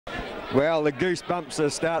Well, the goosebumps are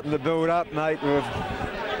starting to build up, mate.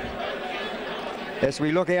 As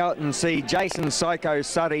we look out and see Jason Psycho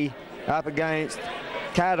SUTTIE up against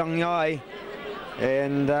DONG YAI,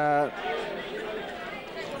 and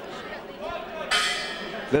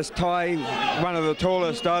this Thai, one of the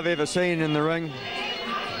tallest I've ever seen in the ring,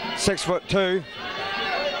 6'2",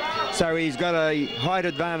 so he's got a height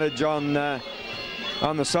advantage on the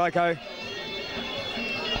Psycho.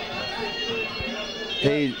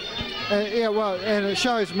 Yeah, well, and it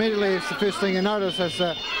shows immediately. It's the first thing you notice is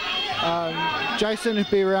that Jason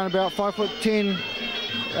would be around about 5'10",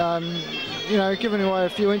 you know, giving away a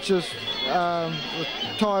few inches. The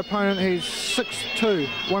Thai opponent, he's 6'2",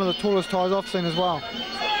 one of the tallest Thais I've seen as well.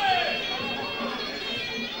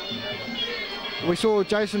 We saw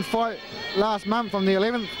Jason fight last month on the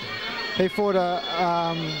 11th. He fought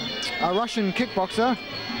a Russian kickboxer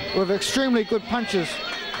with extremely good punches,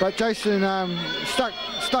 but Jason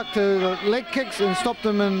stuck to the leg kicks and stopped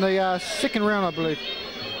him in the second round, I believe.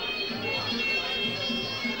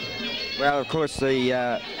 Well, of course,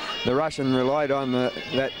 the Russian relied on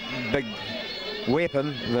that big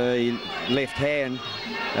weapon, the left hand.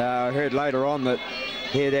 I heard later on that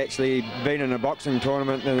he had actually been in a boxing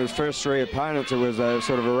tournament, and his first three opponents, it was a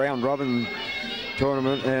sort of a round-robin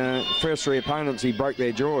tournament. First three opponents, he broke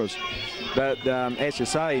their jaws. But as you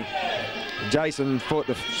say, Jason fought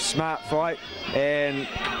the smart fight and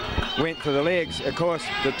went for the legs. Of course,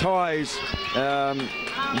 the Thais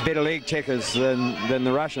better leg checkers than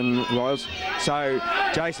the Russian was, so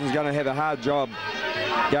Jason's going to have a hard job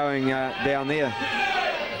going down there.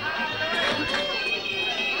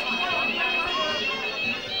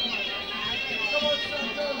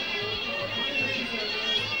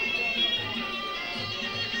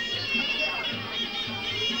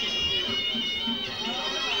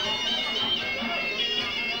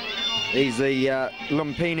 He's the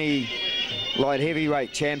Lumpini light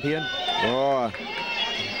heavyweight champion. Oh.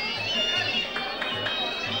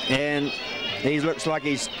 And he looks like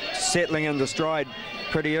he's settling into stride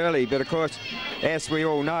pretty early. But of course, as we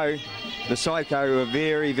all know, the Psycho, a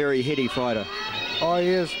very, very heady fighter. Oh, he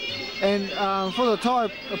is. And for the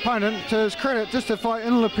Thai opponent, to his credit, just to fight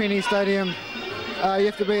in Lumpini Stadium, you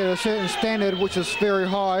have to be at a certain standard, which is very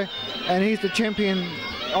high. And he's the champion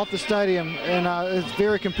of the stadium, and it's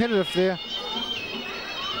very competitive there.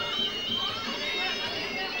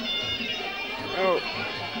 Oh,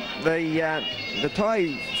 the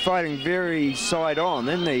Thai fighting very side on,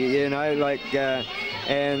 isn't he? You know, like,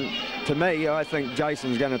 and to me, I think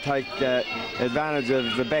Jason's going to take advantage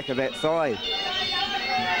of the back of that thigh.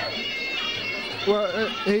 Well,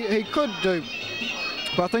 he could do,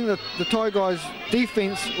 but I think that the Thai guy's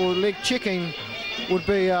defense or leg checking would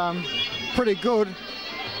be pretty good.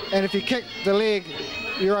 And if you kick the leg,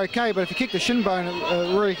 you're okay, but if you kick the shin bone,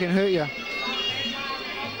 it really can hurt you.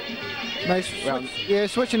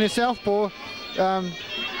 Switching their southpaw,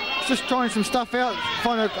 just trying some stuff out,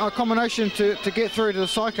 find a combination to get through to the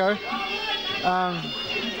Psycho.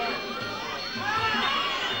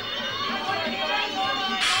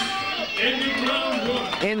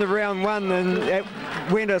 In the round one, and it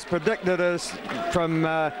went as predicted as from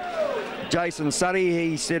Jason SUTTIE.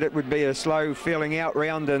 He said it would be a slow feeling out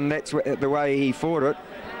round, and that's the way he fought it.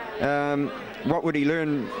 What would he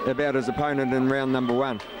learn about his opponent in round number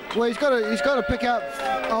one? Well, he's got to pick up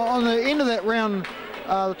on the end of that round.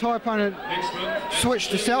 The Thai opponent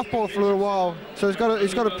switched to southpaw for a little while, so he's got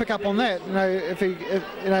to pick up on that. You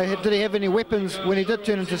know, did he have any weapons when he did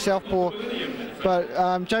turn into southpaw?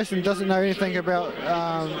 But Jason doesn't know anything about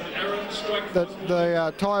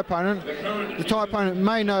the Thai opponent. The Thai opponent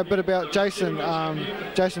may know a bit about Jason.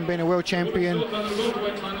 Jason being a world champion,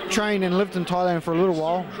 trained and lived in Thailand for a little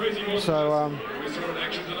while. So.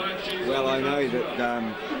 Well, I know that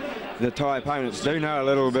the Thai opponents do know a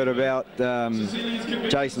little bit about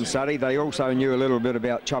Jason SUTTIE. They also knew a little bit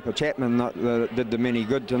about Chopper Chapman, not that did them any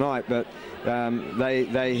good tonight, but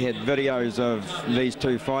they had videos of these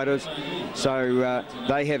two fighters, so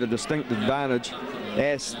they have a distinct advantage.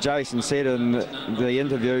 As Jason said in the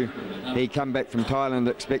interview, he come back from Thailand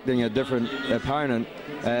expecting a different opponent,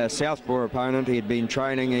 a southpaw opponent. He had been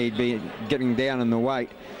training, he'd been getting down in the weight.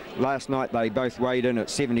 Last night they both weighed in at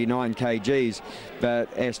 79 kgs,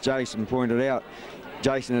 but as Jason pointed out,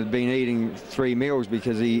 Jason had been eating 3 meals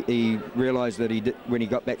because he realised that when he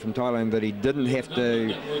got back from Thailand that he didn't have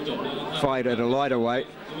to fight at a lighter weight,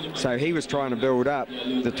 so he was trying to build up.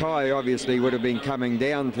 The Thai obviously would have been coming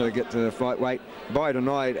down to get to the fight weight. By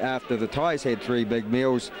tonight, after the Thais had 3 big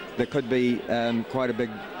meals, there could be quite a big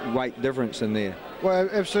weight difference in there. Well,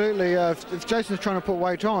 absolutely. If Jason's trying to put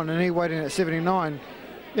weight on and he weighed in at 79,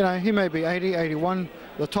 you know, he may be 80, 81,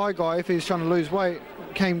 the Thai guy, if he's trying to lose weight,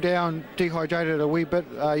 came down dehydrated a wee bit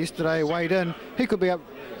yesterday, weighed in, he could be up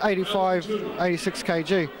 85, 86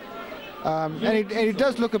 kg. And he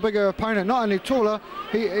does look a bigger opponent, not only taller,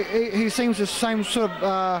 he seems the same sort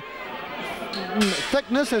of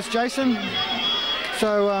thickness as Jason,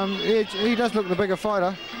 so he does look the bigger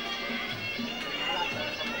fighter.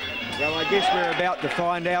 Well, I guess we're about to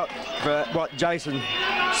find out what Jason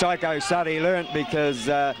Psycho Suttie learnt, because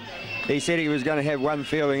he said he was going to have one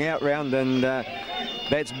feeling out round, and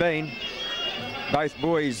that's been. Both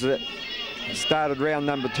boys started round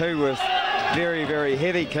number 2 with very, very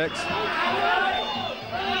heavy kicks.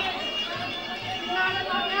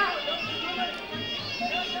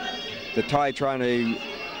 The Thai trying to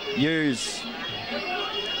use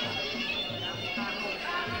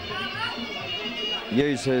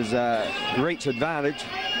his reach advantage.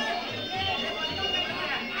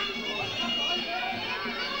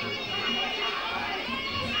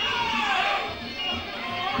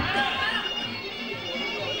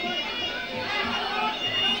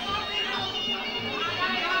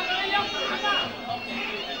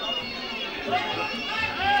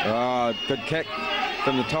 Oh, good kick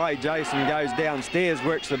from the Thai. Jason goes downstairs,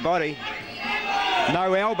 works the body.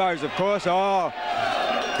 No elbows, of course. Oh,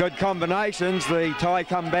 good combinations. The Thai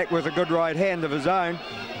come back with a good right hand of his own.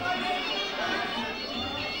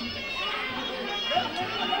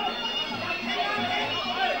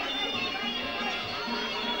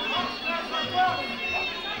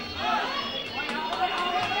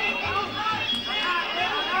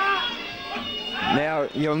 Now,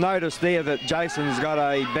 you'll notice there that Jason's got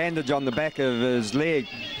a bandage on the back of his leg.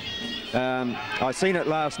 I seen it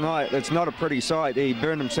last night. It's not a pretty sight. He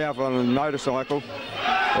burned himself on a motorcycle.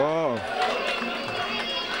 Oh.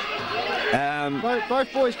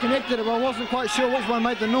 Both boys connected, but I wasn't quite sure which one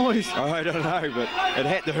made the noise. I don't know, but it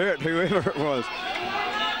had to hurt whoever it was.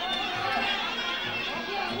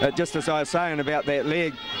 Just as I was saying about that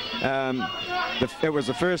leg, it was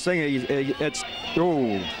the first thing.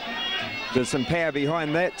 There's some power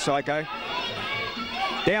behind that, Psycho.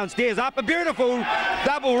 Downstairs, up a beautiful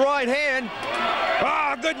double right hand.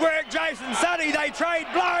 Oh, good work, Jason Suttie. They trade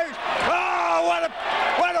blows. Oh, what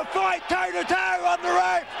a fight, toe-to-toe on the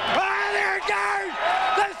rope. Oh, there it goes,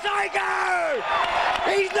 the Psycho.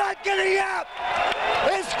 He's not getting up.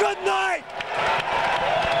 It's good night.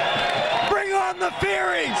 Bring on the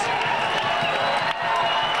Fairies.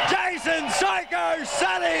 Jason Psycho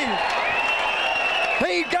Suttie.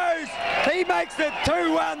 He makes it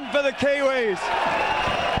 2-1 for the Kiwis.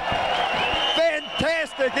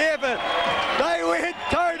 Fantastic effort. They went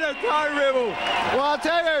toe-to-toe, Rebel. Well, I'll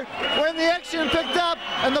tell you, when the action picked up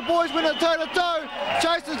and the boys went toe-to-toe,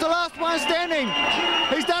 Jason's the last one standing.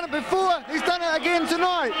 He's done it before, he's done it again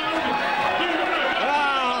tonight.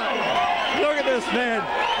 Oh, look at this, man.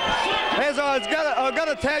 As I've got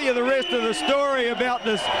to tell you the rest of the story about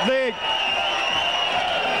this leg.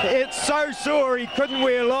 It's so sore he couldn't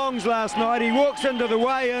wear longs last night. He walks into the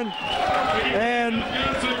weigh-in and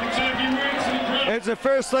it's the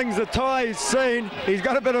first things the Thai's seen. He's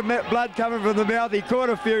got a bit of blood coming from the mouth. He caught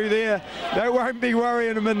a few there. That won't be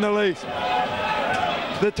worrying him in the least.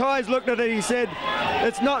 The Thai's looked at it, he said,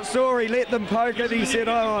 it's not sore, he let them poke it. He said,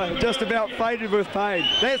 oh, I just about fainted with pain.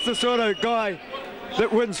 That's the sort of guy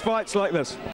that wins fights like this.